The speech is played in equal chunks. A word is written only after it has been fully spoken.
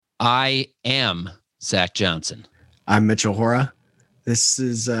I am Zach Johnson. I'm Mitchell Hora. This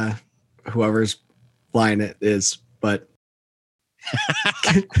is whoever's line it is, but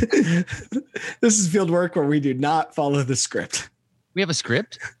this is field work where we do not follow the script. We have a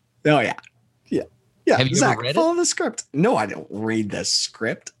script? Oh, yeah. Yeah. Have you Zach, ever read follow the script. No, I don't read the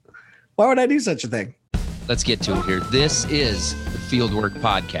script. Why would I do such a thing? Let's get to it here. This is the Fieldwork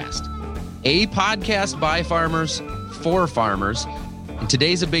Podcast, a podcast by farmers for farmers. And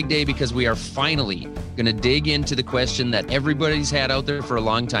today's a big day because we are finally going to dig into the question that everybody's had out there for a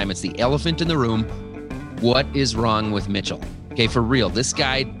long time. It's the elephant in the room. What is wrong with Mitchell? Okay, for real, this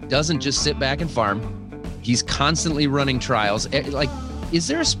guy doesn't just sit back and farm. He's constantly running trials. Like, is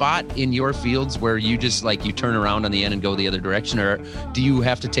there a spot in your fields where you just you turn around on the end and go the other direction, or do you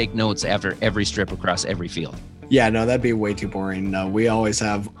have to take notes after every strip across every field? Yeah, no, that'd be way too boring. No, we always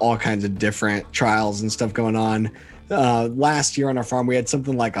have all kinds of different trials and stuff going on. Last year on our farm, we had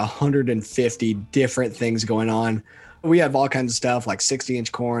something like 150 different things going on. We have all kinds of stuff like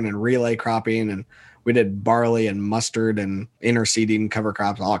 60-inch corn and relay cropping, and we did barley and mustard and interseeding, cover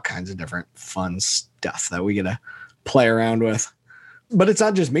crops, all kinds of different fun stuff that we get to play around with. But it's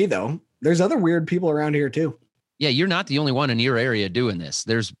not just me, though. There's other weird people around here, too. Yeah, you're not the only one in your area doing this.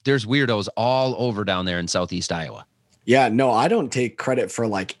 There's weirdos all over down there in Southeast Iowa. Yeah, no, I don't take credit for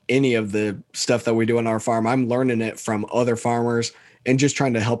any of the stuff that we do on our farm. I'm learning it from other farmers and just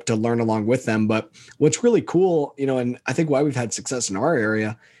trying to help to learn along with them. But what's really cool, and I think why we've had success in our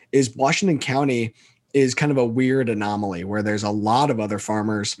area is Washington County is kind of a weird anomaly where there's a lot of other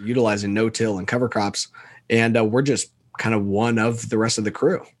farmers utilizing no-till and cover crops. And we're just kind of one of the rest of the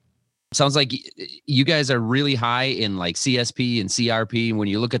crew. Sounds like you guys are really high in CSP and CRP. And when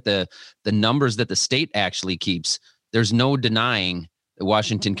you look at the numbers that the state actually keeps, there's no denying that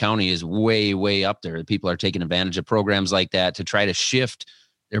Washington County is way, way up there. People are taking advantage of programs like that to try to shift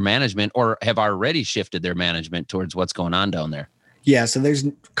their management, or have already shifted their management towards what's going on down there. Yeah, so there's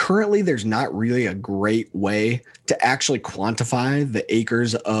not really a great way to actually quantify the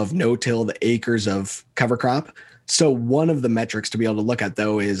acres of no-till, the acres of cover crop. So one of the metrics to be able to look at,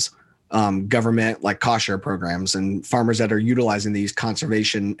 though, is government cost share programs and farmers that are utilizing these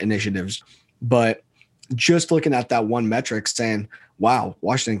conservation initiatives. But just looking at that one metric saying, wow,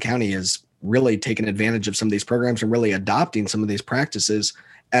 Washington County is really taking advantage of some of these programs and really adopting some of these practices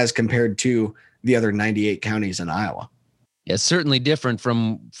as compared to the other 98 counties in Iowa. Yeah, it's certainly different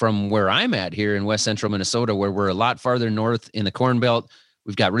from where I'm at here in West Central Minnesota, where we're a lot farther north in the Corn Belt.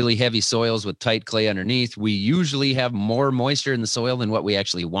 We've got really heavy soils with tight clay underneath. We usually have more moisture in the soil than what we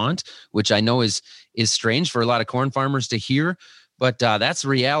actually want, which I know is strange for a lot of corn farmers to hear. But that's the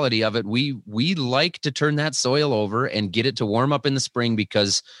reality of it. We like to turn that soil over and get it to warm up in the spring,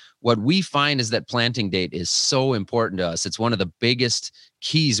 because what we find is that planting date is so important to us. It's one of the biggest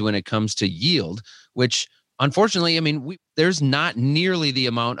keys when it comes to yield, which unfortunately, there's not nearly the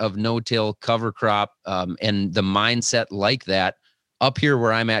amount of no-till cover crop and the mindset like that up here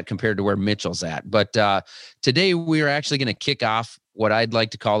where I'm at compared to where Mitchell's at. But today we are actually going to kick off what I'd like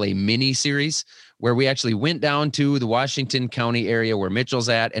to call a mini series, where we actually went down to the Washington County area where Mitchell's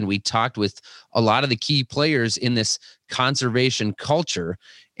at, and we talked with a lot of the key players in this conservation culture.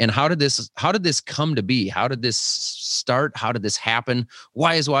 And how did this come to be? How did this start? How did this happen?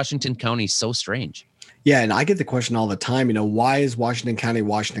 Why is Washington County so strange? Yeah, and I get the question all the time, why is Washington County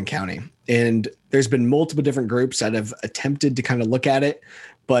Washington County? And there's been multiple different groups that have attempted to kind of look at it,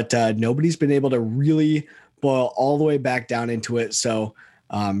 but nobody's been able to really boil all the way back down into it. So,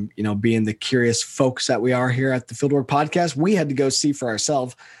 being the curious folks that we are here at the Fieldwork Podcast, we had to go see for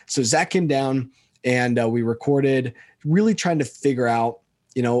ourselves. So Zach came down and we recorded, really trying to figure out,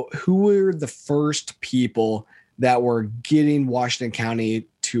 who were the first people that were getting Washington County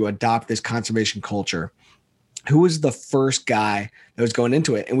to adopt this conservation culture. Who was the first guy that was going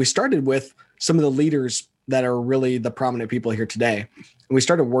into it? And we started with some of the leaders that are really the prominent people here today. And we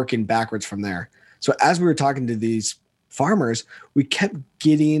started working backwards from there. So as we were talking to these farmers, we kept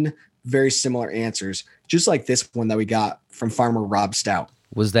getting very similar answers, just like this one that we got from farmer Rob Stout.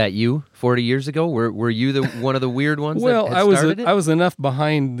 Was that you 40 years ago? Were you one of the weird ones? Well, that I was enough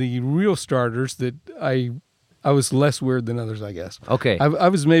behind the real starters that I was less weird than others, I guess. Okay. I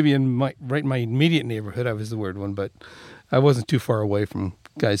was maybe in my immediate neighborhood. I was the weird one, but I wasn't too far away from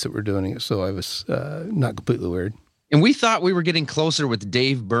guys that were doing it, so I was not completely weird. And we thought we were getting closer with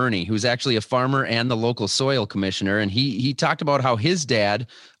Dave Burney, who's actually a farmer and the local soil commissioner. And he talked about how his dad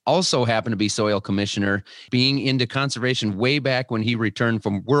also happened to be soil commissioner, being into conservation way back when he returned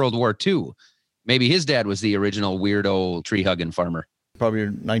from World War II. Maybe his dad was the original weirdo tree-hugging farmer. probably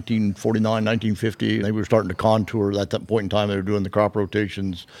 1949, 1950. They were starting to contour. At that point in time, they were doing the crop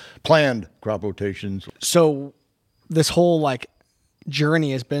rotations, planned crop rotations. So this whole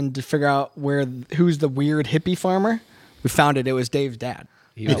journey has been to figure out who's the weird hippie farmer. We found it. It was Dave's dad.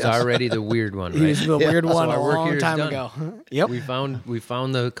 He was already the weird one, right? He was the weird one So a our work long here is time done. ago. Yep. We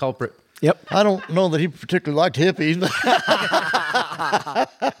found the culprit. Yep. I don't know that he particularly liked hippies.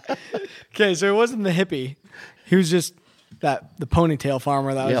 Okay, so it wasn't the hippie. He was just the ponytail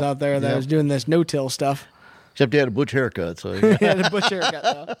farmer that was Yep. out there that Yep. was doing this no-till stuff. Except he had a butch haircut. So He had a butch haircut,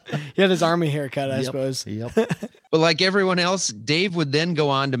 though. He had his army haircut, I suppose. Yep. But like everyone else, Dave would then go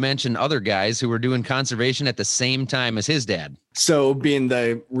on to mention other guys who were doing conservation at the same time as his dad. So being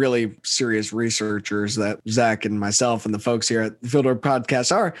the really serious researchers that Zach and myself and the folks here at the Fieldwork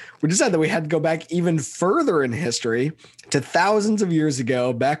Podcast are, we decided that we had to go back even further in history to thousands of years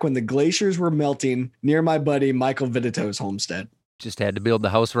ago, back when the glaciers were melting near my buddy Michael Vitito's homestead. Just had to build the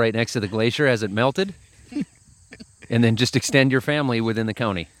house right next to the glacier as it melted. And then just extend your family within the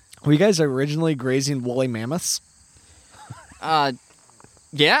county. Were you guys originally grazing woolly mammoths? Yeah,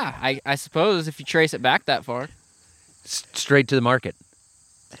 I suppose if you trace it back that far. Straight to the market.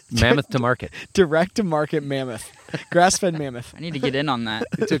 Mammoth to market. Direct to market mammoth. Grass-fed mammoth. I need to get in on that.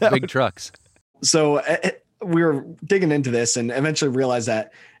 It took big trucks. So we were digging into this and eventually realized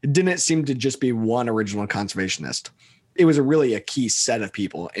that it didn't seem to just be one original conservationist. It was really a key set of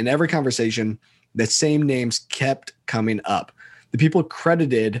people. In every conversation, the same names kept coming up. The people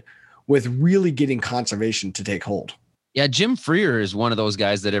credited with really getting conservation to take hold. Yeah, Jim Freer is one of those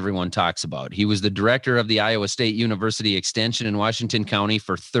guys that everyone talks about. He was the director of the Iowa State University Extension in Washington County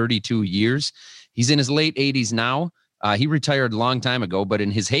for 32 years. He's in his late 80s now. He retired a long time ago, but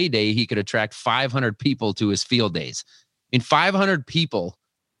in his heyday, he could attract 500 people to his field days. In 500 people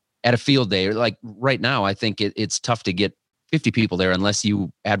at a field day, like right now, I think it's tough to get 50 people there unless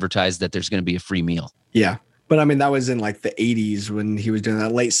you advertise that there's going to be a free meal. Yeah. But I mean, that was in like the 80s when he was doing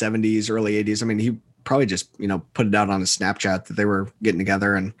that, late 70s, early 80s. I mean, he probably just, put it out on his Snapchat that they were getting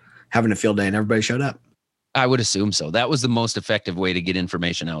together and having a field day and everybody showed up. I would assume so. That was the most effective way to get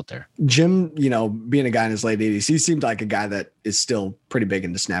information out there. Jim, being a guy in his late 80s, he seemed like a guy that is still pretty big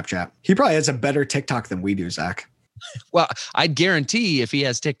into Snapchat. He probably has a better TikTok than we do, Zach. Well, I'd guarantee if he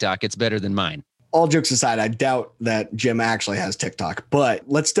has TikTok, it's better than mine. All jokes aside, I doubt that Jim actually has TikTok, but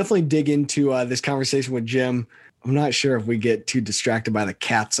let's definitely dig into this conversation with Jim. I'm not sure if we get too distracted by the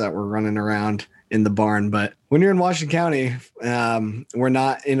cats that were running around in the barn, but when you're in Washington County, we're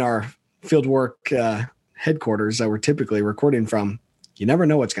not in our fieldwork headquarters that we're typically recording from. You never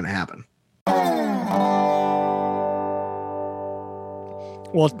know what's going to happen.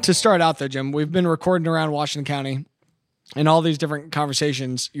 Well, to start out though, Jim, we've been recording around Washington County and all these different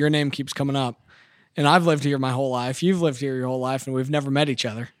conversations. Your name keeps coming up. And I've lived here my whole life. You've lived here your whole life, and we've never met each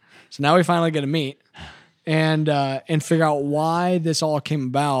other. So now we finally get to meet and figure out why this all came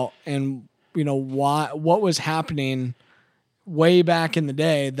about, and what was happening way back in the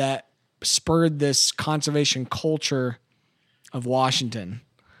day that spurred this conservation culture of Washington.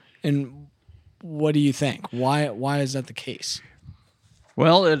 And what do you think? Why is that the case?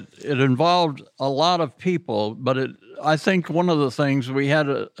 Well, it involved a lot of people, but I think one of the things, we had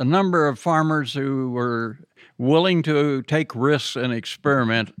a number of farmers who were willing to take risks and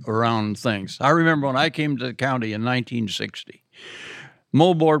experiment around things. I remember when I came to the county in 1960,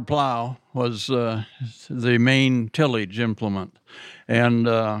 moldboard plow was the main tillage implement. And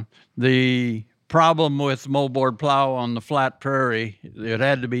the problem with moldboard plow on the flat prairie, it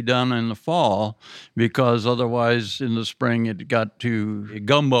had to be done in the fall because otherwise in the spring it got too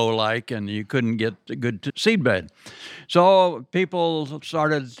gumbo-like and you couldn't get a good seed bed. So people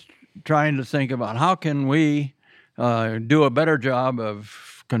started trying to think about how can we do a better job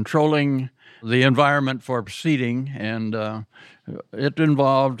of controlling the environment for seeding, and it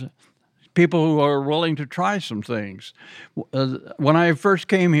involved people who are willing to try some things. When I first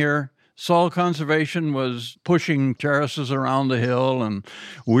came here, soil conservation was pushing terraces around the hill and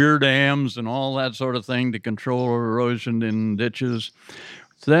weir dams and all that sort of thing to control erosion in ditches.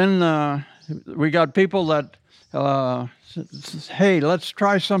 Then we got people that, hey, let's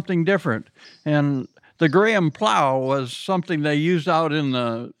try something different. And the Graham plow was something they used out in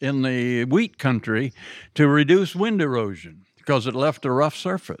the wheat country to reduce wind erosion because it left a rough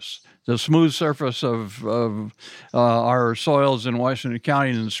surface. The smooth surface of our soils in Washington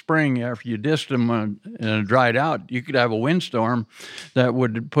County in the spring, after you dished them and it dried out, you could have a windstorm that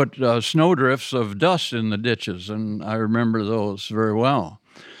would put snowdrifts of dust in the ditches, and I remember those very well.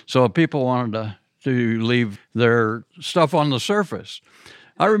 So people wanted to leave their stuff on the surface.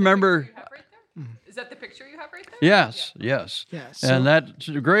 I remember, Is that the picture you have right there? Yes, yes. Yeah, And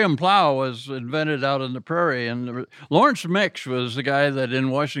that Graham plow was invented out in the prairie. And Lawrence Mix was the guy that in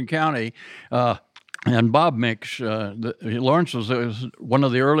Washington County, and Bob Mix, Lawrence was one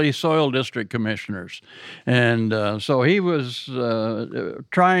of the early soil district commissioners. And so he was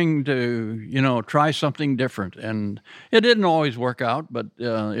trying to, try something different. And it didn't always work out, but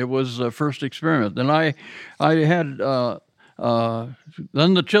it was the first experiment. And I had...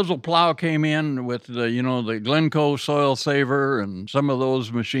 then the chisel plow came in with the Glencoe Soil Saver and some of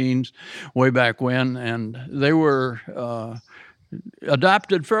those machines way back when, and they were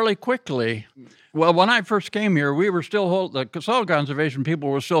adopted fairly quickly. Well, when I first came here, we were still the soil conservation people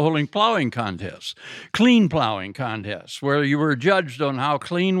were still holding plowing contests, clean plowing contests, where you were judged on how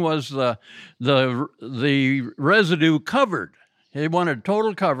clean was the residue covered. They wanted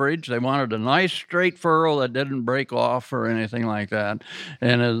total coverage. They wanted a nice straight furrow that didn't break off or anything like that.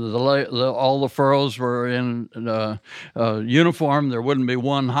 And all the furrows were in uniform. There wouldn't be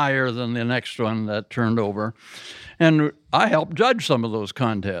one higher than the next one that turned over. And I helped judge some of those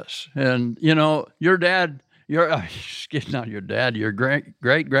contests. And, your dad, your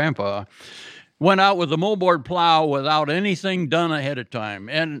great-grandpa, went out with a moldboard plow without anything done ahead of time.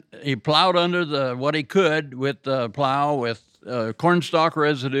 And he plowed under what he could with the plow with cornstalk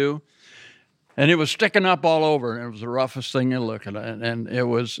residue, and it was sticking up all over. And it was the roughest thing to look at, and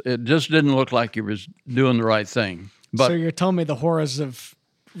it just didn't look like he was doing the right thing. But so you're telling me the horrors have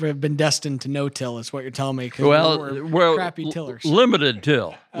been destined to no-till is what you're telling me? Well, crappy tillers. Limited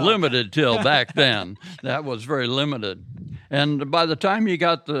till back then. That was very limited. And by the time you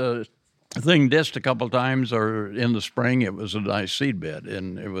got the thing dissed a couple times, or in the spring, it was a nice seed bed,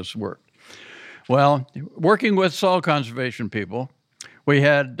 and it was work. Well, working with soil conservation people, we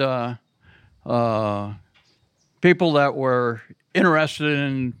had people that were interested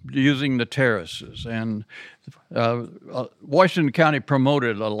in using the terraces, and Washington County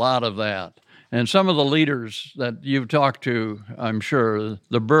promoted a lot of that. And some of the leaders that you've talked to, I'm sure,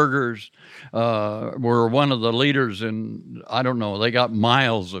 the Bergers were one of the leaders in, I don't know, they got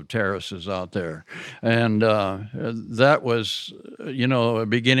miles of terraces out there. And that was, a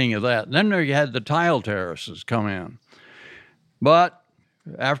beginning of that. And then you had the tile terraces come in. But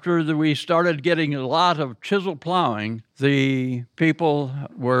after we started getting a lot of chisel plowing, the people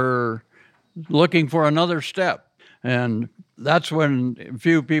were looking for another step. And that's when a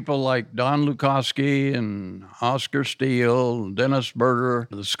few people like Don Lukowski and Oscar Steele, Dennis Berger,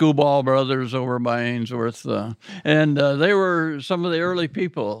 the Schoolball brothers over by Ainsworth, and they were some of the early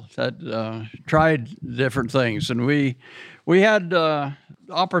people that tried different things. And we had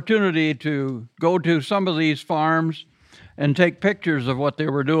opportunity to go to some of these farms and take pictures of what they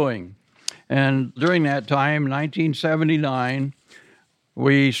were doing. And during that time, 1979,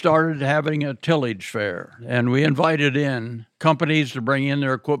 we started having a tillage fair, and we invited in companies to bring in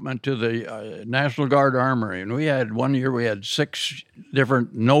their equipment to the National Guard Armory. And one year we had 6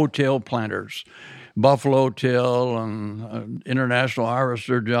 different no-till planters, Buffalo Till and International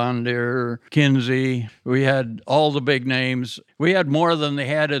Harvester, John Deere, Kinsey. We had all the big names. We had more than they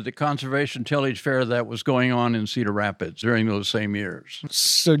had at the Conservation Tillage Fair that was going on in Cedar Rapids during those same years.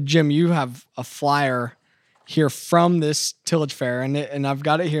 So, Jim, you have a flyer here from this tillage fair, and I've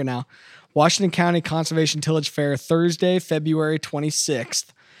got it here now. Washington County Conservation Tillage Fair, Thursday, February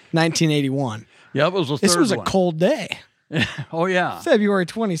 26th, 1981. Yeah, it was the third This was a one. cold day. Oh, yeah. February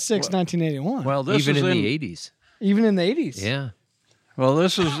 26th, 1981. Well, this Even is in the 80s. Even in the 80s. Yeah. Well,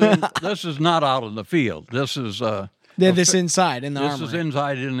 this is not out in the field. This is This inside in the this armory. is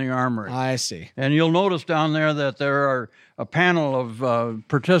inside in the armory. I see. And you'll notice down there that there are a panel of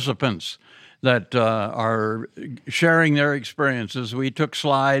participants that are sharing their experiences. We took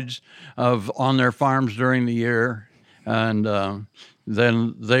slides on their farms during the year, and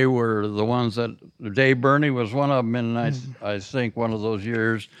then they were the ones that Dave Burney was one of them, and I think one of those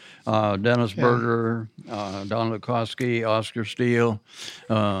years. Dennis Berger, Don Lukowski, Oscar Steele,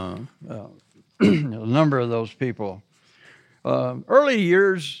 a number of those people. Early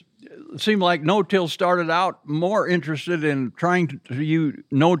years, it seemed like no-till started out more interested in trying to use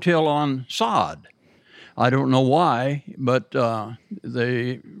no-till on sod. I don't know why, but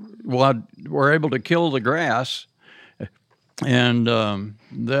they were able to kill the grass, and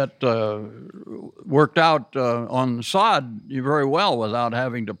that worked out on sod very well without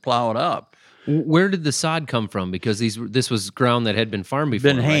having to plow it up. Where did the sod come from? Because this was ground that had been farmed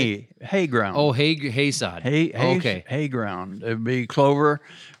before. Been right? hay ground. Oh, hay sod. Okay. Hay ground. It'd be clover.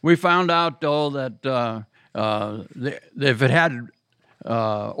 We found out though that if it had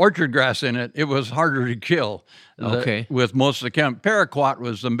orchard grass in it, it was harder to kill. Okay. With most of the paraquat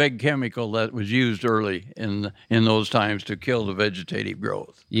was the big chemical that was used early in those times to kill the vegetative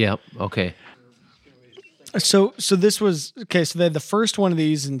growth. Yep. Okay. So this was okay. So they had the first one of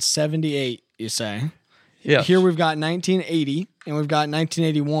these in 78. You say? Yes. Here we've got 1980 and we've got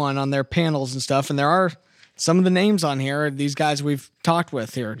 1981 on their panels and stuff, and there are some of the names on here are these guys we've talked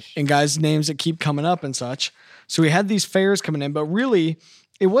with here and guys' names that keep coming up and such. So we had these fairs coming in, but really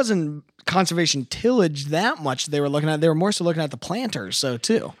it wasn't conservation tillage that much they were looking at. They were more so looking at the planters, so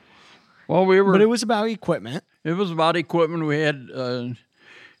too. Well, but it was about equipment. It was about equipment. We had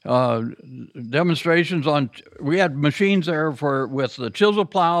demonstrations on. We had machines there with the chisel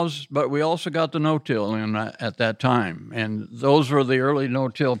plows, but we also got the no-till in at that time, and those were the early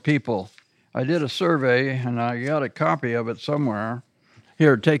no-till people. I did a survey, and I got a copy of it somewhere.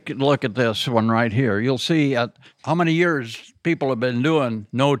 Here, take a look at this one right here. You'll see how many years people have been doing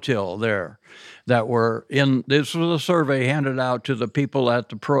no-till there. That were in. This was a survey handed out to the people at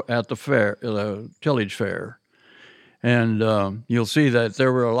the fair, the tillage fair, and you'll see that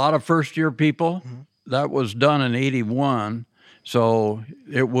there were a lot of first-year people. Mm-hmm. That was done in '81, so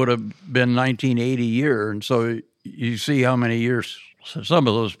it would have been 1980 year, and so you see how many years some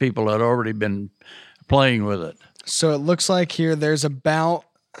of those people had already been playing with it. So it looks like here there's about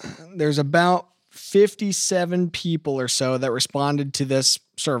 57 people or so that responded to this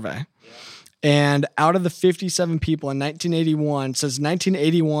survey. And out of the 57 people in 1981, it says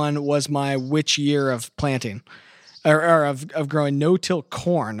 1981 was my which year of planting or of growing no-till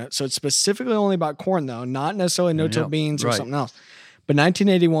corn. So it's specifically only about corn though, not necessarily no-till beans or something else. But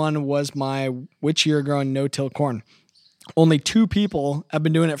 1981 was my which year growing no-till corn. Only 2 people have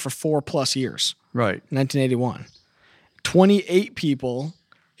been doing it for 4+ years. Right. 1981. 28 people,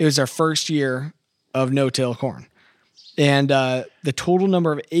 it was their first year of no-till corn. And the total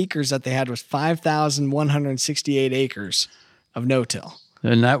number of acres that they had was 5,168 acres of no-till.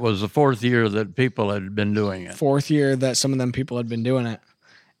 And that was the 4th year that people had been doing it. 4th year that some of them people had been doing it.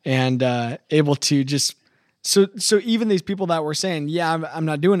 And able to just... So even these people that were saying, yeah, I'm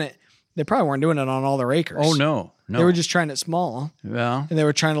not doing it, they probably weren't doing it on all their acres. Oh, no. They were just trying it small. Yeah. And they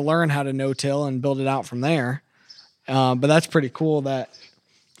were trying to learn how to no-till and build it out from there. But that's pretty cool to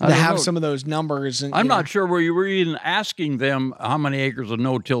have some of those numbers. And, I'm not sure we were even asking them how many acres of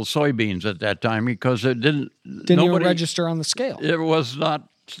no-till soybeans at that time because it didn't even register on the scale. It was not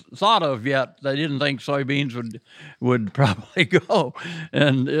thought of yet. They didn't think soybeans would probably go.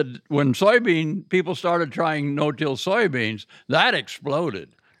 And when people started trying no-till soybeans, that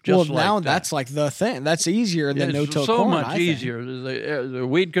exploded. Now that's like the thing. That's easier than no-till corn. So much easier. The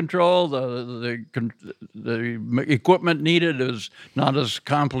weed control, the equipment needed is not as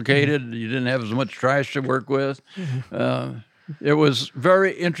complicated. Mm-hmm. You didn't have as much trash to work with. Mm-hmm. It was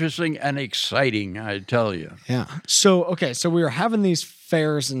very interesting and exciting, I tell you. Yeah. So we were having these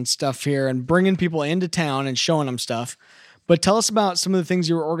fairs and stuff here and bringing people into town and showing them stuff. But tell us about some of the things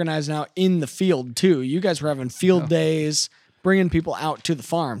you were organizing out in the field too. You guys were having field days, bringing people out to the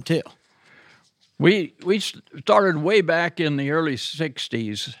farm too. We started way back in the early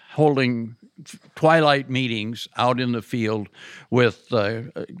 60s holding twilight meetings out in the field with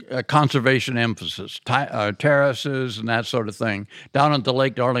a conservation emphasis, terraces and that sort of thing, down at the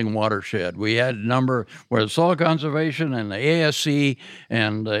Lake Darling watershed. We had a number where the Soil Conservation and the ASC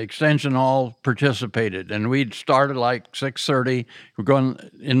and the Extension all participated. And we'd started like 6:30. We're going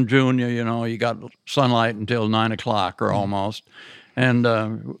in June, you got sunlight until 9 o'clock or almost.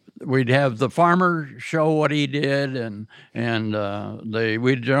 And we'd have the farmer show what he did, and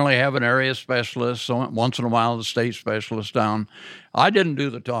we'd generally have an area specialist, so once in a while the state specialist down. I didn't do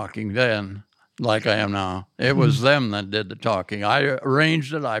the talking then like I am now. It was them that did the talking. I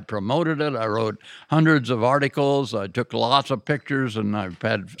arranged it, I promoted it, I wrote hundreds of articles, I took lots of pictures, and I've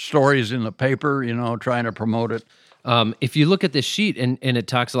had stories in the paper, trying to promote it. If you look at this sheet, and it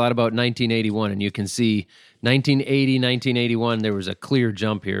talks a lot about 1981, and you can see 1980, 1981, there was a clear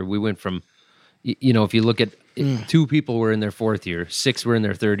jump here. We went from, if you look at 2 people were in their 4th year, 6 were in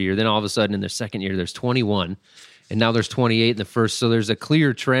their 3rd year, then all of a sudden in their 2nd year, there's 21, and now there's 28 in the first. So there's a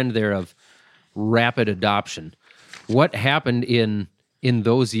clear trend there of rapid adoption. What happened in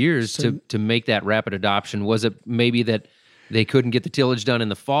those years to make that rapid adoption? Was it maybe that they couldn't get the tillage done in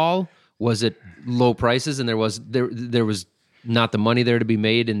the fall? Was it low prices and there was not the money there to be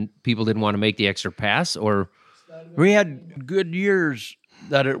made and people didn't want to make the extra pass? Or we had good years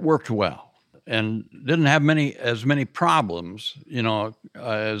that it worked well and didn't have as many problems,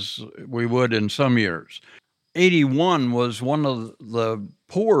 as we would in some years. '81 was one of the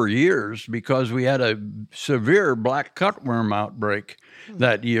poor years because we had a severe black cutworm outbreak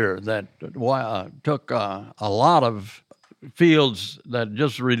that year that took a lot of fields that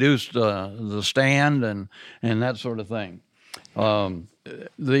just reduced the stand and that sort of thing.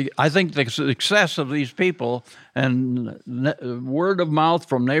 I think the success of these people and word of mouth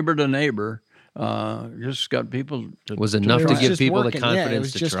from neighbor to neighbor just got people was enough to give people the it confidence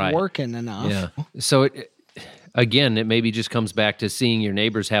was to just try. working enough. Yeah. So again, it maybe just comes back to seeing your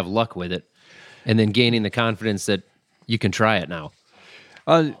neighbors have luck with it, and then gaining the confidence that you can try it now.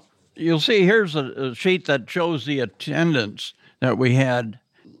 You'll see here's a sheet that shows the attendance that we had.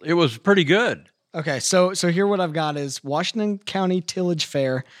 It was pretty good. Okay, so here what I've got is Washington County Tillage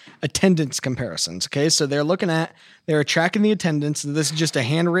Fair attendance comparisons. Okay, so they're tracking the attendance. This is just a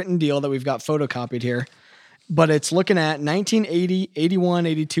handwritten deal that we've got photocopied here, but it's looking at 1980, 81,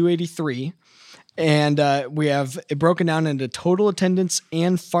 82, 83. And we have it broken down into total attendance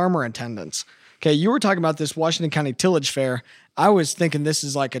and farmer attendance. Okay, you were talking about this Washington County Tillage Fair. I was thinking this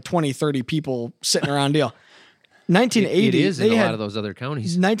is like a 20, 30 people sitting around deal. 1980, it is in a lot of those other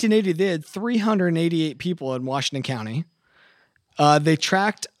counties. 1980, they had 388 people in Washington County. They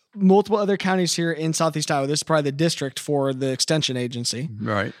tracked multiple other counties here in Southeast Iowa. This is probably the district for the extension agency.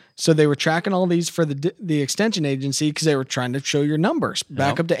 Right. So they were tracking all these for the extension agency because they were trying to show your numbers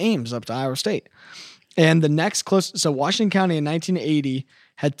back up to Ames, up to Iowa State. And the next closest, so Washington County in 1980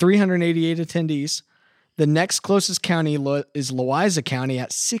 had 388 attendees. The next closest county is Louisa County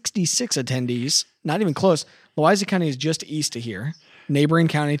at 66 attendees. Not even close. Louisa County is just east of here, neighboring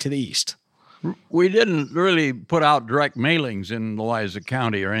county to the east. We didn't really put out direct mailings in Louisa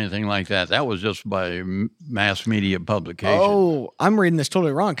County or anything like that. That was just by mass media publication. Oh, I'm reading this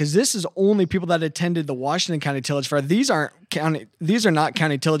totally wrong because this is only people that attended the Washington County Tillage Fair. These are not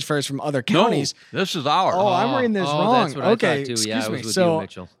county tillage fairs from other counties. No, this is ours. Oh, I'm reading this wrong. That's what I Okay, thought too. excuse Yeah, I me. was with So you,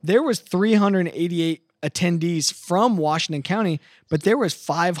 Mitchell. there was 388 attendees from Washington County, but there was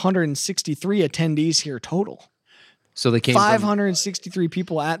 563 attendees here total. So they came 563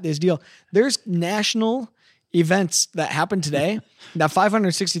 people at this deal. There's national events that happen today. That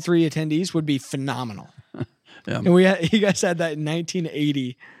 563 attendees would be phenomenal. Yeah. And you guys had that in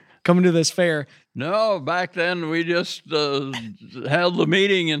 1980 coming to this fair. No, back then we just held the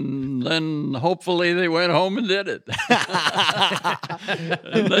meeting and then hopefully they went home and did it.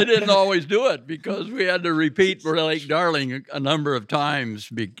 And they didn't always do it because we had to repeat for Lake Darling a number of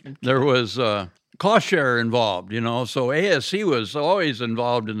times. There was cost share involved, so ASC was always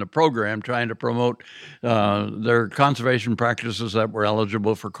involved in the program trying to promote their conservation practices that were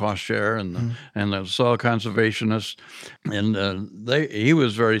eligible for cost share and the soil conservationists. And he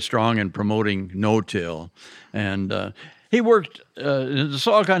was very strong in promoting no-till. And he worked, the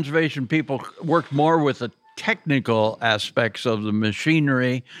soil conservation people worked more with the technical aspects of the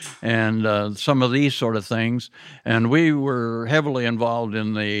machinery and some of these sort of things. And we were heavily involved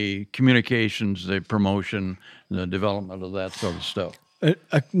in the communications, the promotion, the development of that sort of stuff.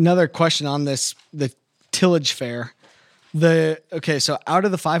 Another question on the tillage fair. So out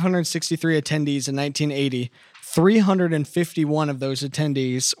of the 563 attendees in 1980, 351 of those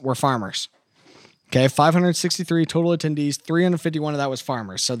attendees were farmers. Okay, 563 total attendees, 351 of that was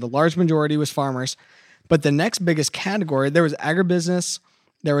farmers. So the large majority was farmers. But the next biggest category, there was agribusiness,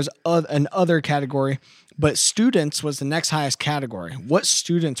 there was an other category, but students was the next highest category. What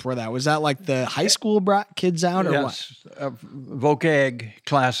students were that? Was that like the high school brought kids out or what? VocAg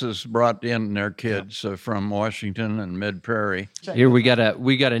classes brought in their kids from Washington and Mid-Prairie. Here we got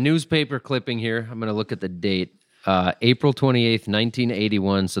a newspaper clipping here. I'm going to look at the date. April 28th,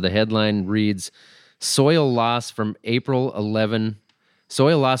 1981. So the headline reads, Soil loss from April 11th,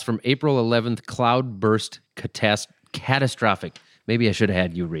 cloud burst catastrophic. Maybe I should have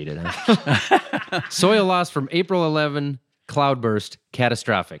had you read it. Huh? Soil loss from April 11, cloud burst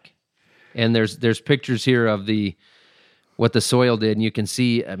catastrophic. And there's pictures here of what the soil did, and you can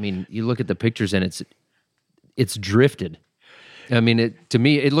see. I mean, you look at the pictures and it's drifted. I mean, to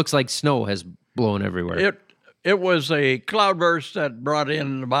me, it looks like snow has blown everywhere. It was a cloudburst that brought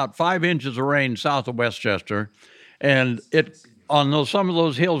in about 5 inches of rain south of Westchester, and on some of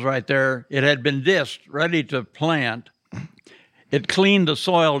those hills right there, it had been disked, ready to plant. It cleaned the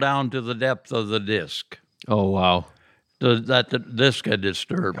soil down to the depth of the disc. Oh, wow. That the disc had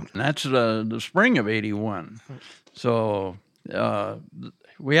disturbed. And that's the spring of 81. So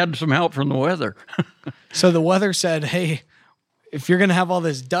we had some help from the weather. So the weather said, hey, if you're going to have all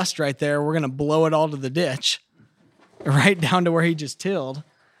this dust right there, we're going to blow it all to the ditch, right down to where he just tilled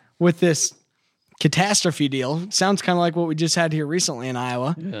with this catastrophe deal. Sounds kind of like what we just had here recently in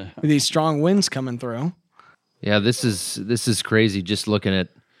Iowa with these strong winds coming through. Yeah, this is crazy. Just looking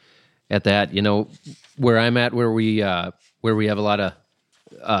at that, where I'm at, where we have a lot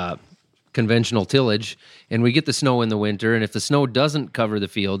of conventional tillage, and we get the snow in the winter, and if the snow doesn't cover the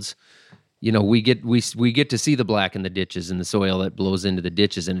fields, we get to see the black in the ditches and the soil that blows into the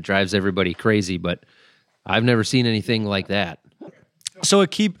ditches, and it drives everybody crazy. But I've never seen anything like that. So a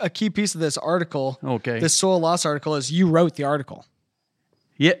key piece of this article, this soil loss article, is you wrote the article.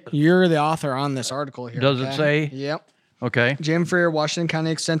 Yeah. You're the author on this article here. Does it say? Yep. Okay. Jim Freer, Washington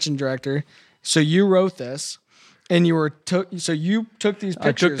County Extension Director. So you wrote this, and you took these pictures.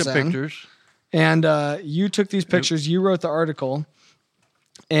 I took the pictures. And you took these pictures. You wrote the article,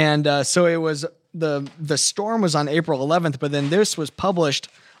 and so it was the storm was on April 11th, but then this was published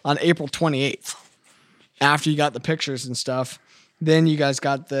on April 28th. After you got the pictures and stuff, then you guys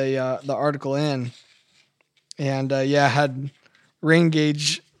got the article in, and had rain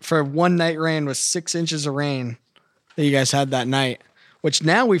gauge for one night rain was 6 inches of rain that you guys had that night. Which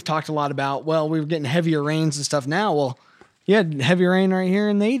now we've talked a lot about. Well, we were getting heavier rains and stuff now. Well, you had heavy rain right here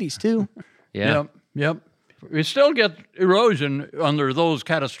in the 80s too. Yeah. Yep. We still get erosion under those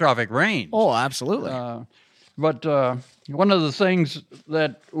catastrophic rains. Oh, absolutely. But one of the things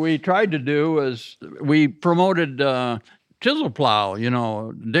that we tried to do is we promoted chisel plow.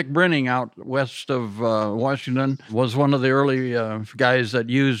 Dick Brenning out west of Washington was one of the early guys that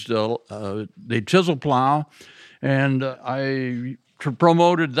used the chisel plow, and I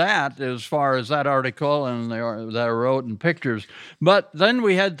promoted that as far as that article and that I wrote and pictures. But then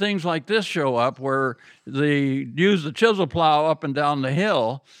we had things like this show up where they used the chisel plow up and down the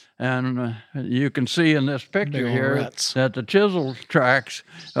hill. And you can see in this picture here that the chisel tracks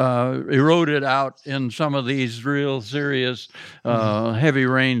eroded out in some of these real serious heavy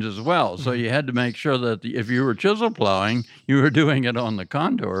rains as well. So you had to make sure that if you were chisel plowing, you were doing it on the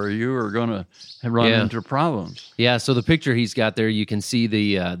contour, or you were going to run into problems. Yeah, so the picture he's got there, you can see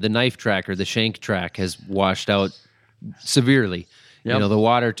the knife track or the shank track has washed out severely. Yep. The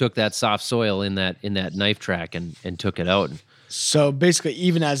water took that soft soil in that knife track and took it out. So basically,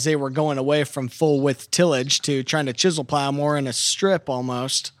 even as they were going away from full width tillage to trying to chisel plow more in a strip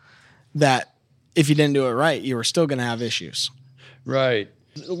almost, that if you didn't do it right, you were still going to have issues. Right.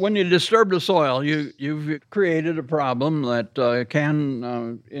 When you disturb the soil, you've created a problem that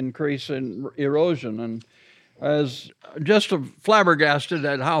can increase in erosion. And as just flabbergasted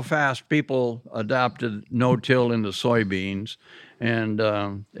at how fast people adopted no-till into soybeans, and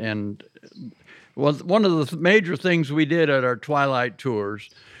well, one of the major things we did at our twilight tours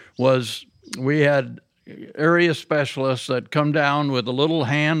was we had area specialists that come down with a little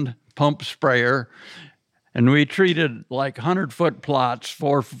hand pump sprayer, and we treated like 100-foot plots,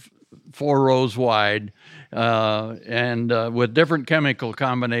 four rows wide, and with different chemical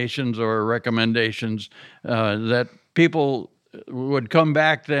combinations or recommendations that people would come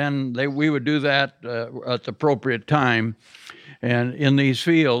back then. We would do that at the appropriate time. And in these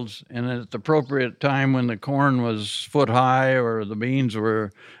fields, and at the appropriate time when the corn was foot high or the beans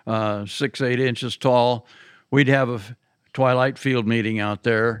were 6-8 inches tall, we'd have a twilight field meeting out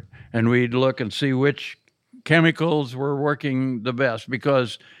there, and we'd look and see which chemicals were working the best.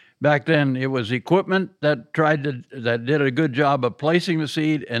 Because back then it was equipment that did a good job of placing the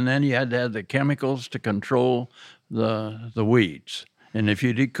seed, and then you had to have the chemicals to control the weeds. And if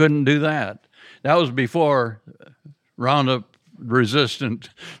you couldn't do that, that was before Roundup resistant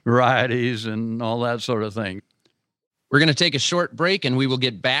varieties and all that sort of thing. We're going to take a short break, and we will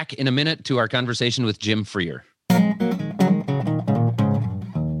get back in a minute to our conversation with Jim Freer.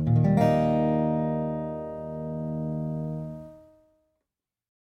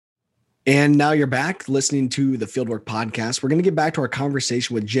 And now you're back listening to the Fieldwork Podcast. We're going to get back to our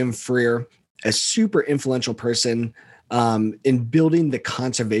conversation with Jim Freer, a super influential person in building the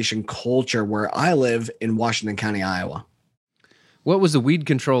conservation culture where I live in Washington County, Iowa. What was the weed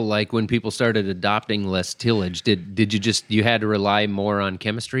control like when people started adopting less tillage? Did you had to rely more on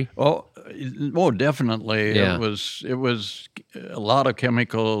chemistry? Oh, definitely. Yeah. It was a lot of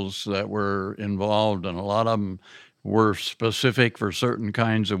chemicals that were involved, and a lot of them were specific for certain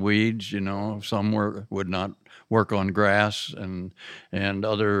kinds of weeds. Some would not work on grass, and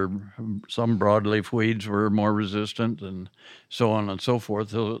some broadleaf weeds were more resistant, and so on and so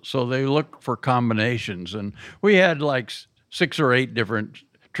forth. So they look for combinations, and we had like 6 or 8 different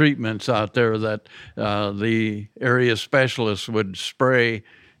treatments out there that the area specialists would spray,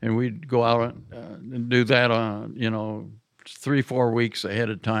 and we'd go out and do that on 3-4 weeks ahead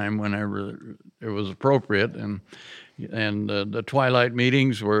of time whenever it was appropriate. And and the twilight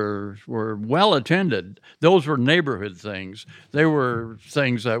meetings were well attended. Those were neighborhood things. They were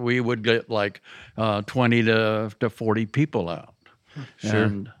things that we would get like 20 to 40 people out.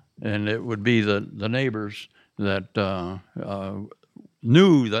 Sure. And it would be the neighbors that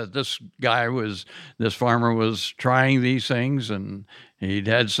knew that this farmer was trying these things, and he'd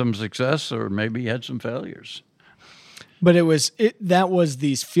had some success or maybe he had some failures. But that was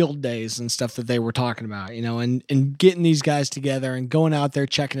these field days and stuff that they were talking about, and getting these guys together and going out there,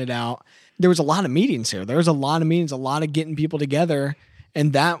 checking it out. There was a lot of meetings here. There was a lot of meetings, a lot of getting people together.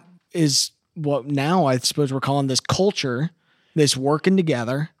 And that is what now I suppose we're calling this culture, this working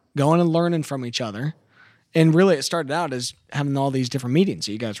together, going and learning from each other. And really it started out as having all these different meetings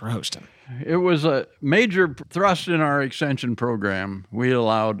that you guys were hosting. It was a major thrust in our extension program. We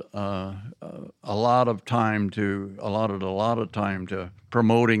allowed allotted a lot of time to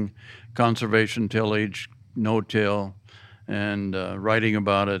promoting conservation tillage, no-till, and writing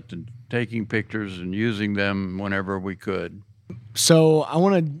about it and taking pictures and using them whenever we could. So I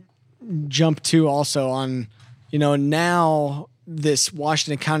want to jump to also on, now this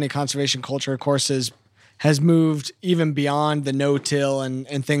Washington County conservation culture, of course, has moved even beyond the no-till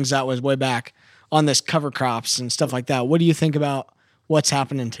and things that was way back on this cover crops and stuff like that. What do you think about what's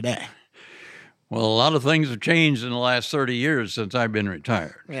happening today? Well, a lot of things have changed in the last 30 years since I've been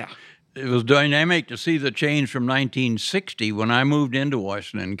retired. Yeah. It was dynamic to see the change from 1960 when I moved into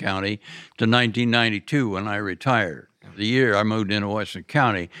Washington County to 1992 when I retired. The year I moved into Washington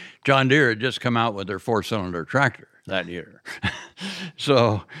County, John Deere had just come out with their 4-cylinder tractor that year.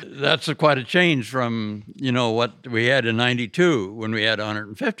 So that's quite a change from, what we had in 92 when we had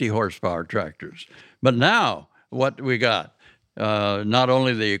 150 horsepower tractors. But now what we got, not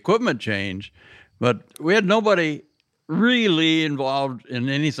only the equipment change, but we had nobody really involved in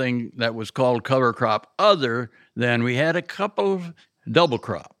anything that was called cover crop other than we had a couple of double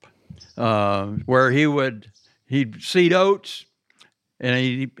crop where he'd seed oats.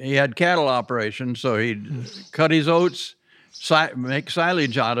 And he had cattle operations, so he'd cut his oats, make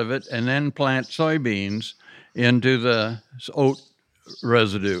silage out of it, and then plant soybeans into the oat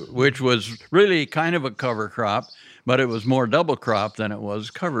residue, which was really kind of a cover crop, but it was more double crop than it was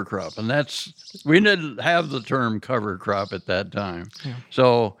cover crop. And we didn't have the term cover crop at that time. Yeah.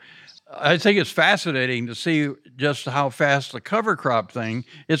 So I think it's fascinating to see just how fast the cover crop thing,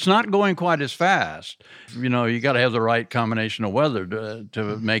 it's not going quite as fast. You got to have the right combination of weather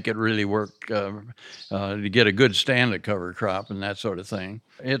to make it really work, to get a good stand of cover crop and that sort of thing.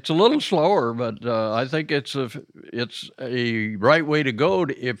 It's a little slower, but I think it's a right way to go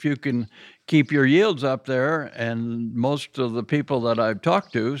if you can keep your yields up there. And most of the people that I've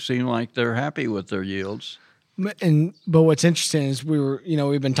talked to seem like they're happy with their yields. But what's interesting is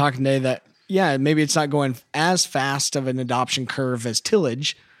we've been talking today that, maybe it's not going as fast of an adoption curve as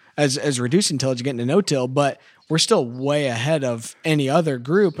tillage, as reducing tillage, getting to no-till, but we're still way ahead of any other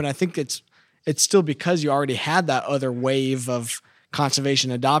group. And I think it's still because you already had that other wave of conservation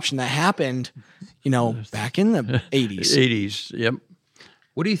adoption that happened, back in the 80s. 80s, yep.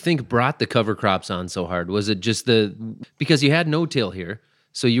 What do you think brought the cover crops on so hard? Was it just because you had no-till here?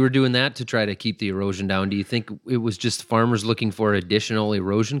 So you were doing that to try to keep the erosion down. Do you think it was just farmers looking for additional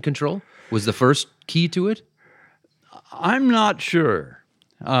erosion control? Was the first key to it? I'm not sure.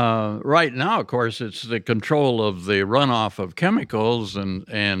 Right now, of course, it's the control of the runoff of chemicals and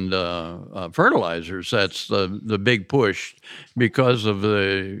fertilizers. That's the big push because of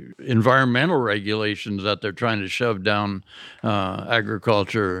the environmental regulations that they're trying to shove down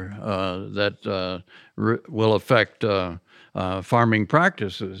agriculture that will affect farming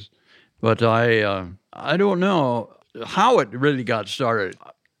practices. But I don't know how it really got started.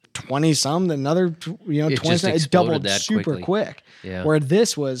 20 some, another 20, it doubled super quick. Yeah. Where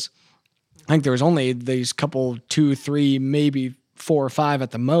this was, I think there was only these couple, 2, 3, maybe 4 or 5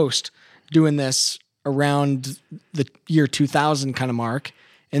 at the most doing this around the year 2000 kind of mark.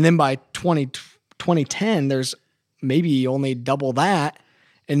 And then by 2010, there's maybe only double that.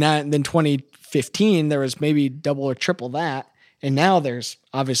 And then 2015, there was maybe double or triple that. And now there's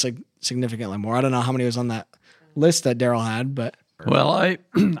obviously significantly more. I don't know how many was on that list that Daryl had, but. Well, I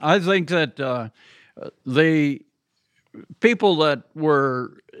think that the people that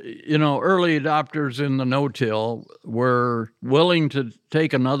were, early adopters in the no-till were willing to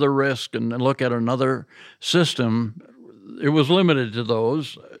take another risk and look at another system. It was limited to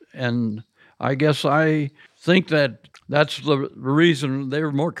those. And I guess I think that that's the reason they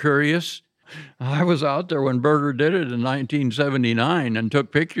were more curious. I was out there when Berger did it in 1979 and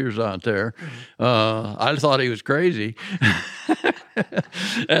took pictures out there. I thought he was crazy.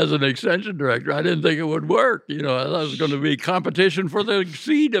 As an extension director, I didn't think it would work. I thought it was going to be competition for the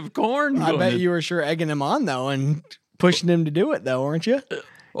seed of corn. I bet you were sure egging him on, though, and pushing him to do it, though, weren't you?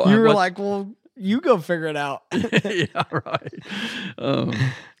 Well, you were like, well, you go figure it out. Yeah, right.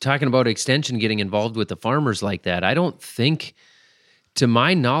 Talking about extension getting involved with the farmers like that, I don't think, to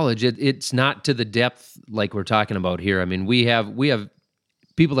my knowledge, it's not to the depth like we're talking about here. I mean, we have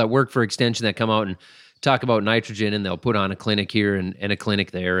people that work for extension that come out and talk about nitrogen, and they'll put on a clinic here and a clinic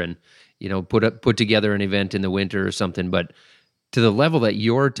there, and put together an event in the winter or something. But to the level that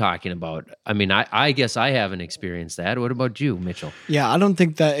you're talking about, I mean, I guess I haven't experienced that. What about you, Mitchell? Yeah, I don't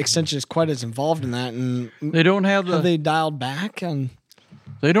think that extension is quite as involved in that, and they don't have they dialed back and.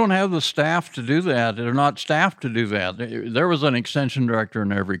 They don't have the staff to do that. They're not staffed to do that. There was an extension director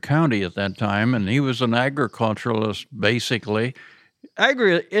in every county at that time, and he was an agriculturalist, basically.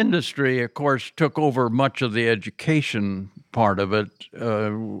 Agri-industry, of course, took over much of the education part of it,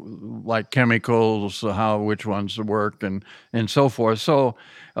 like chemicals, which ones work, and so forth. So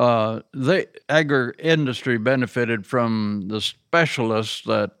the agri-industry benefited from the specialists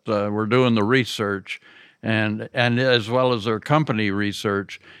that were doing the research, and as well as their company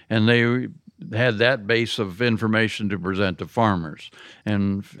research, and they had that base of information to present to farmers.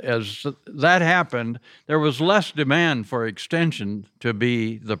 And as that happened, there was less demand for extension to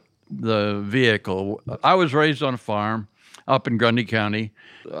be the vehicle. I was raised on a farm up in Grundy County.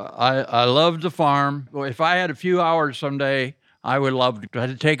 I loved the farm. If I had a few hours someday, I would love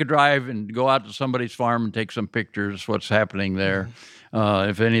to take a drive and go out to somebody's farm and take some pictures, what's happening there,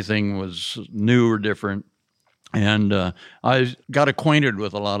 if anything was new or different. And I got acquainted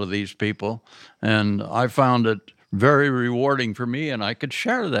with a lot of these people, and I found it very rewarding for me, and I could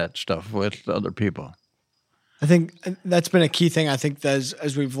share that stuff with other people. I think that's been a key thing. I think that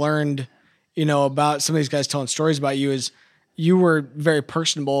as we've learned, about some of these guys telling stories about you, is you were very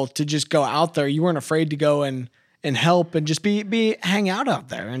personable to just go out there. You weren't afraid to go and help and just hang out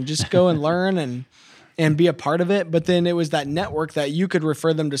there and just go and learn and be a part of it. But then it was that network that you could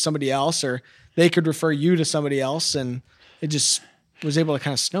refer them to somebody else, or they could refer you to somebody else, and it just was able to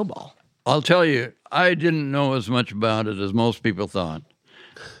kind of snowball. I'll tell you, I didn't know as much about it as most people thought.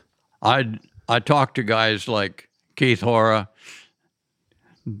 I talked to guys like Keith Hora,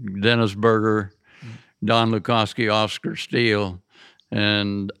 Dennis Berger, Don Lukowski, Oscar Steele,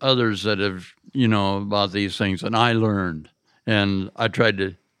 and others that have, about these things, and I learned, and I tried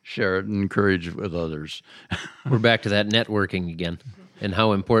to share it and encourage it with others. We're back to that networking again, and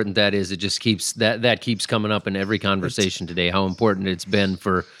how important that is. It just keeps that keeps coming up in every conversation today, how important it's been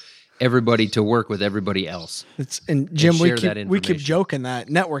for everybody to work with everybody else. And Jim, we keep joking that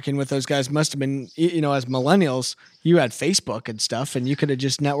networking with those guys must have been, as millennials, you had Facebook and stuff, and you could have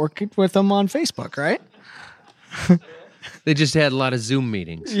just networked with them on Facebook, right? They just had a lot of Zoom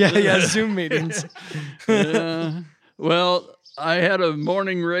meetings. Yeah, Zoom meetings. Well, I had a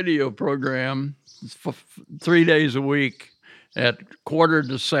morning radio program 3 days a week at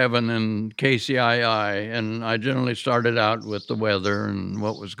 6:45 in KCII, and I generally started out with the weather and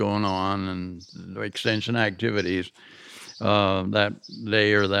what was going on and the extension activities that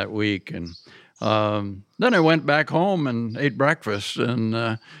day or that week. And then I went back home and ate breakfast and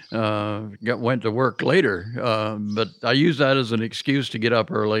went to work later. But I used that as an excuse to get up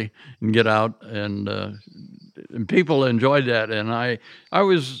early and get out, and people enjoyed that. And I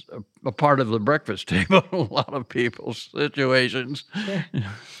was a part of the breakfast table in a lot of people's situations.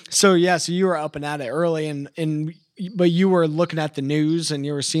 So you were up and at it early, but you were looking at the news and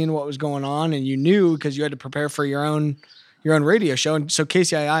you were seeing what was going on, and you knew because you had to prepare for your own radio show. And so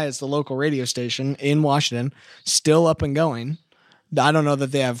KCII is the local radio station in Washington, still up and going. I don't know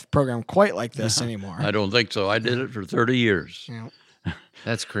that they have a program quite like this anymore. I don't think so. I did it for 30 years. Yeah.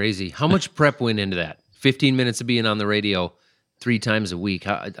 That's crazy. How much prep went into that? 15 minutes of being on the radio 3 times a week.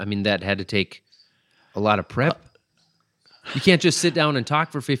 I mean, that had to take a lot of prep. You can't just sit down and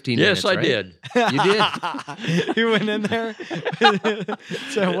talk for 15 minutes, Yes, I right? did. You did? You went in there.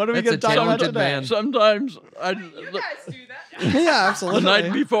 So what are we going to talk about today? Man. Sometimes You guys do that. Yeah, absolutely. the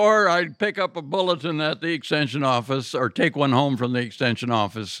night before, I'd pick up a bulletin at the extension office or take one home from the extension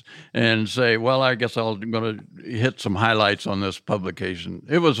office and say, well, I guess I'm going to hit some highlights on this publication.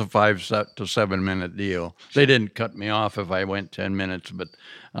 It was a 5 to 7 minute deal. They didn't cut me off if I went 10 minutes, but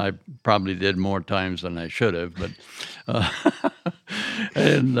I probably did more times than I should have. But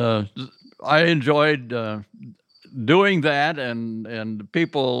and I enjoyed doing that, and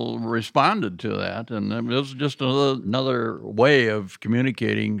people responded to that, and it was just another way of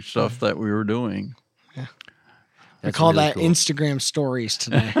communicating stuff that we were doing. We call really that cool. Instagram stories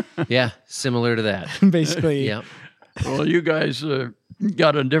today. Yeah, similar to that. Basically, Yeah. Well, you guys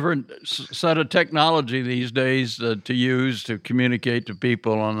got a different set of technology these days to use to communicate to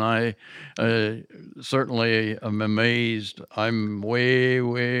people, and I certainly am amazed. I'm way,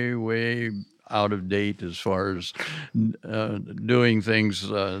 way, way out of date as far as doing things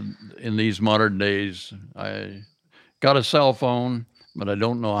in these modern days. I got a cell phone, but I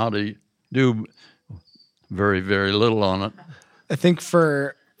don't know how to do very, very little on it. I think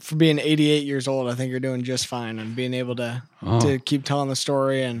for being 88 years old, I think you're doing just fine and being able to keep telling the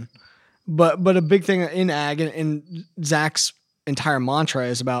story. But a big thing in ag and Zach's entire mantra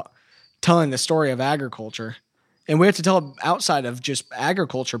is about telling the story of agriculture, and we have to tell it outside of just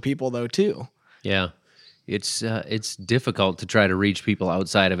agriculture people though too. Yeah. It's difficult to try to reach people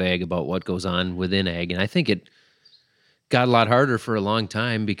outside of ag about what goes on within ag. And I think it got a lot harder for a long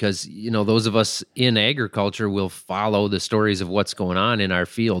time because, those of us in agriculture will follow the stories of what's going on in our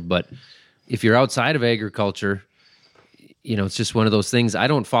field. But if you're outside of agriculture, it's just one of those things. I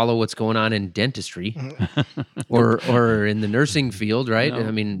don't follow what's going on in dentistry or in the nursing field, right?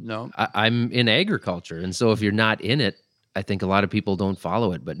 No. I'm in agriculture. And so if you're not in it, I think a lot of people don't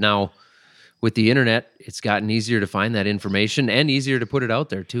follow it. But now with the internet, it's gotten easier to find that information and easier to put it out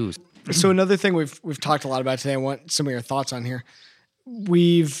there too. So another thing we've talked a lot about today, I want some of your thoughts on here.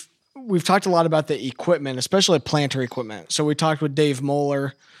 We've talked a lot about the equipment, especially planter equipment. So we talked with Dave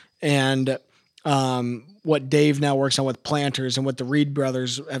Moeller and what Dave now works on with planters and what the Reed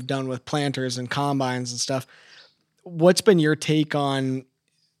brothers have done with planters and combines and stuff. What's been your take on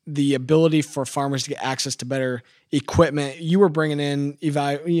the ability for farmers to get access to better equipment? You were bringing in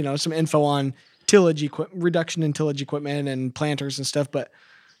some info on tillage reduction in tillage equipment and planters and stuff, but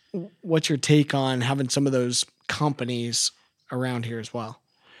what's your take on having some of those companies around here as well?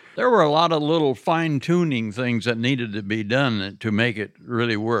 There were a lot of little fine-tuning things that needed to be done to make it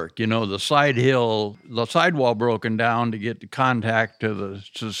really work. The sidewall broken down to get the contact to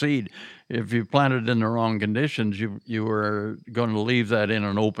the seed. If you planted in the wrong conditions, you were going to leave that in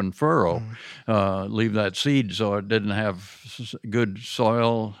an open furrow, leave that seed so it didn't have good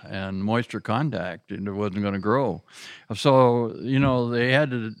soil and moisture contact, and it wasn't going to grow. So, they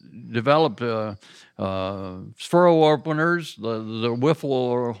had to develop furrow openers, the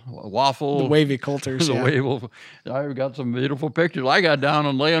waffle, the wavy coulters. I've got some beautiful pictures. I got down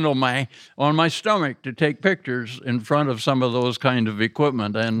and laying on my stomach to take pictures in front of some of those kind of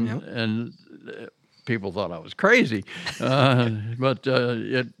equipment, and people thought I was crazy, but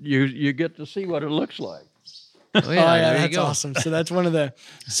you get to see what it looks like. Oh yeah, that's awesome. So that's one of the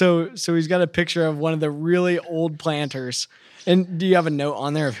so he's got a picture of one of the really old planters. And do you have a note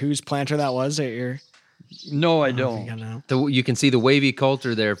on there of whose planter that was at your? No, I don't. You can see the wavy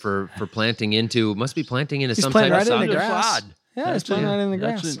coulter there for planting into. Must be planting into He's some planting type right of in the sod. grass. Yeah, he's planting right in the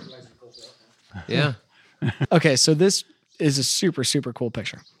grass. Yeah. Okay, so this is a super, super cool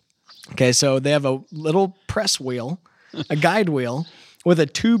picture. Okay, so they have a little press wheel, a guide wheel, with a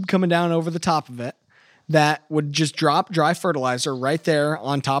tube coming down over the top of it that would just drop dry fertilizer right there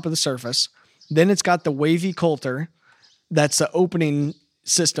on top of the surface. Then it's got the wavy coulter. That's the opening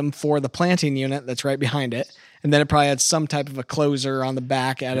system for the planting unit that's right behind it. And then it probably had some type of a closer on the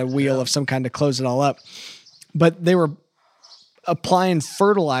back at a wheel of some kind to close it all up. But they were applying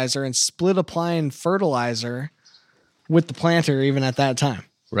fertilizer and split applying fertilizer with the planter even at that time.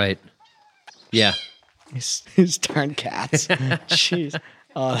 Right. Yeah. These darn cats. Jeez.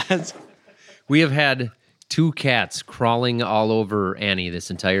 Oh, We have had 2 cats crawling all over Annie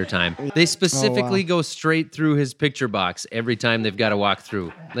this entire time. They specifically go straight through his picture box every time they've got to walk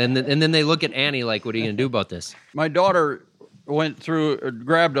through. And then they look at Annie like, what are you going to do about this? My daughter went through,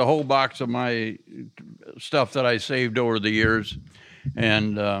 grabbed a whole box of my stuff that I saved over the years,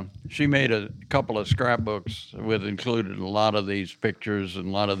 and she made a couple of scrapbooks with included a lot of these pictures and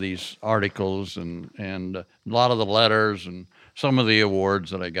a lot of these articles and a lot of the letters and some of the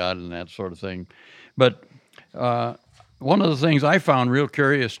awards that I got and that sort of thing. But one of the things I found real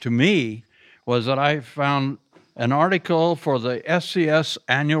curious to me was that I found an article for the SCS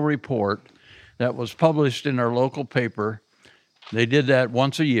annual report that was published in our local paper. They did that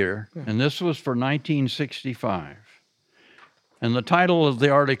once a year, and this was for 1965. And the title of the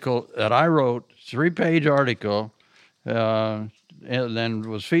article that I wrote, 3-page article, and then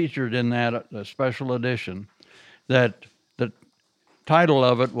was featured in that special edition, that the title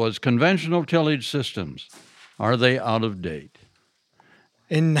of it was Conventional Tillage Systems. Are they out of date?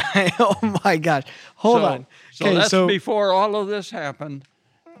 And oh my gosh, hold on. So Okay, that's so- before all of this happened.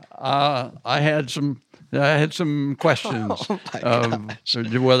 I had some questions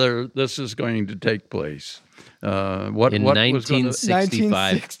of whether this is going to take place. What In was going to 1965.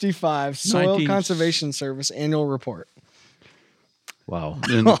 1965 Soil 19 Conservation Service annual report. Wow.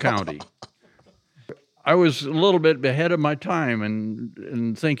 in the county? I was a little bit ahead of my time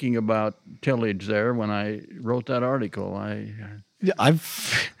in thinking about tillage there when I wrote that article. Yeah, I've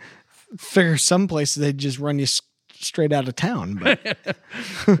figured some places they'd just run you straight out of town. But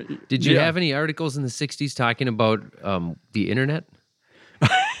Did you Yeah. have any articles in the 60s talking about the internet?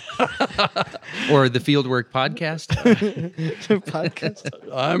 Or the Fieldwork podcast? podcast,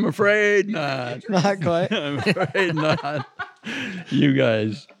 I'm afraid not. not quite. I'm afraid not. You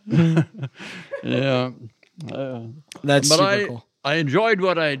guys. Yeah. That's But super cool. I enjoyed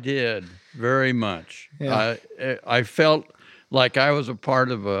what I did very much. Yeah. I felt like I was a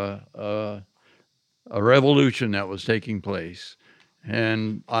part of a revolution that was taking place,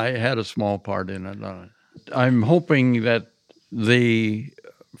 and I had a small part in it. I'm hoping that the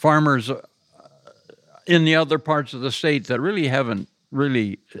farmers in the other parts of the state that really haven't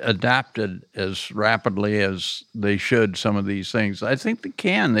really adapted as rapidly as they should some of these things, I think they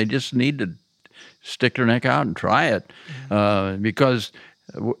can. They just need to stick their neck out and try it, because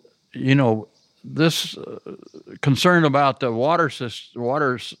this concern about the water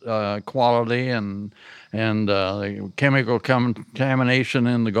quality and the chemical contamination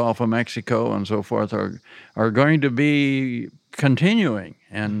in the Gulf of Mexico and so forth are going to be continuing,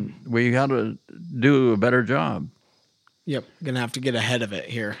 and we got to do a better job. Yep, gonna have to get ahead of it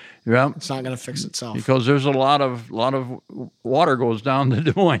here. Yeah. It's not gonna fix itself. Because there's a lot of water goes down the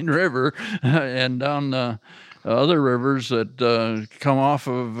Des Moines River and down the other rivers that come off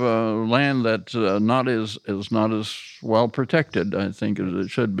of land that's not as well protected, I think, as it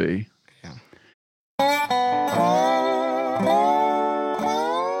should be.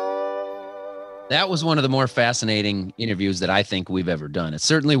 That was one of the more fascinating interviews that I think we've ever done. It's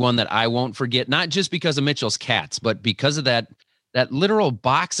certainly one that I won't forget, not just because of Mitchell's cats, but because of that literal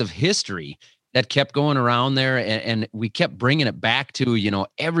box of history that kept going around there. And we kept bringing it back to,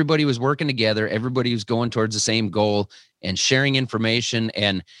 everybody was working together. Everybody was going towards the same goal and sharing information.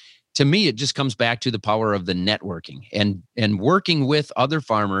 And to me, it just comes back to the power of the networking and working with other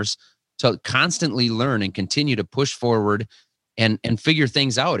farmers to constantly learn and continue to push forward and figure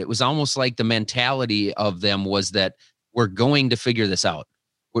things out. It was almost like the mentality of them was that we're going to figure this out.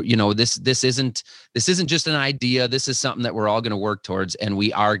 This isn't just an idea. This is something that we're all going to work towards, and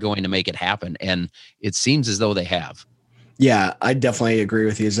we are going to make it happen. And it seems as though they have. Yeah, I definitely agree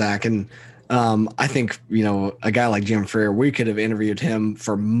with you, Zach. And I think, a guy like Jim Freer, we could have interviewed him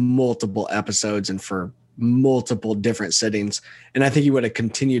for multiple episodes and for multiple different sittings. And I think he would have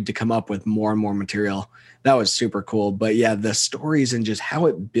continued to come up with more and more material. That was super cool. But yeah, the stories and just how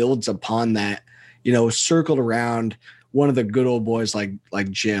it builds upon that, circled around one of the good old boys like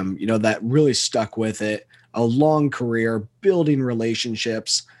Jim, that really stuck with it, a long career, building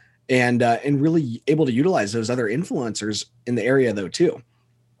relationships, and really able to utilize those other influencers in the area though too.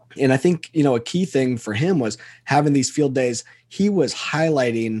 And I think, a key thing for him was having these field days. He was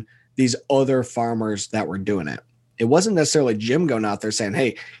highlighting these other farmers that were doing it. It wasn't necessarily Jim going out there saying,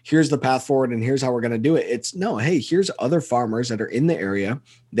 hey, here's the path forward and here's how we're going to do it. It's no, hey, here's other farmers that are in the area.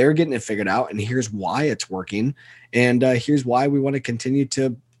 They're getting it figured out, and here's why it's working. And here's why we want to continue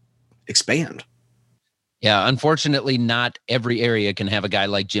to expand. Yeah, unfortunately, not every area can have a guy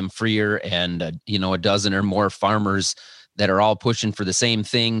like Jim Freer and, a dozen or more farmers that are all pushing for the same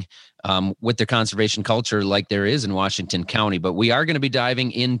thing with their conservation culture like there is in Washington County. But we are going to be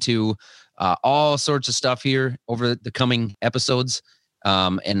diving into all sorts of stuff here over the coming episodes.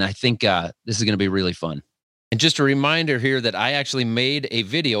 And I think this is going to be really fun. And just a reminder here that I actually made a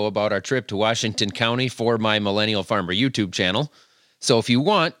video about our trip to Washington County for my Millennial Farmer YouTube channel. So if you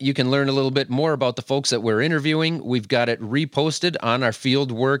want, you can learn a little bit more about the folks that we're interviewing. We've got it reposted on our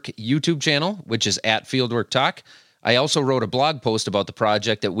Fieldwork YouTube channel, which is at Fieldwork Talk. I also wrote a blog post about the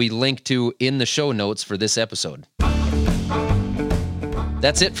project that we link to in the show notes for this episode.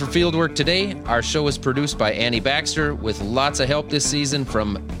 That's it for Fieldwork today. Our show is produced by Annie Baxter with lots of help this season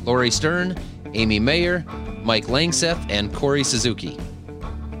from Lori Stern, Amy Mayer, Mike Langseth, and Corey Suzuki.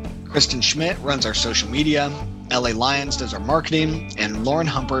 Kristen Schmidt runs our social media. LA Lyons does our marketing, and Lauren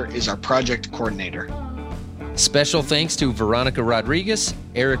Humper is our project coordinator. Special thanks to Veronica Rodriguez,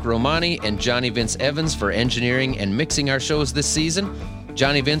 Eric Romani, and Johnny Vince Evans for engineering and mixing our shows this season.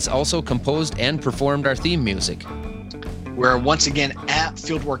 Johnny Vince also composed and performed our theme music. We're once again at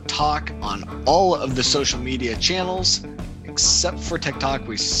Fieldwork Talk on all of the social media channels, except for TikTok.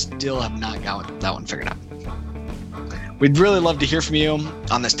 We still have not got that one figured out. We'd really love to hear from you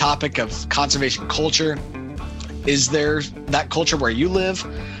on this topic of conservation culture. Is there that culture where you live?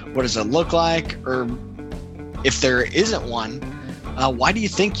 What does it look like? Or if there isn't one, why do you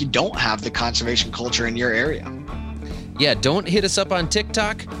think you don't have the conservation culture in your area? Yeah, don't hit us up on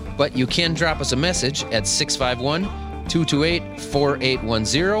TikTok, but you can drop us a message at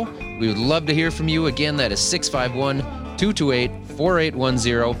 651-228-4810. We would love to hear from you. Again, that is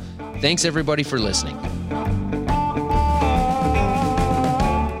 651-228-4810. Thanks, everybody, for listening.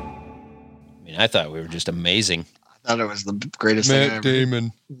 I thought we were just amazing. I thought it was the greatest thing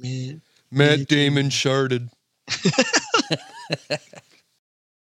ever. Matt Damon sharded.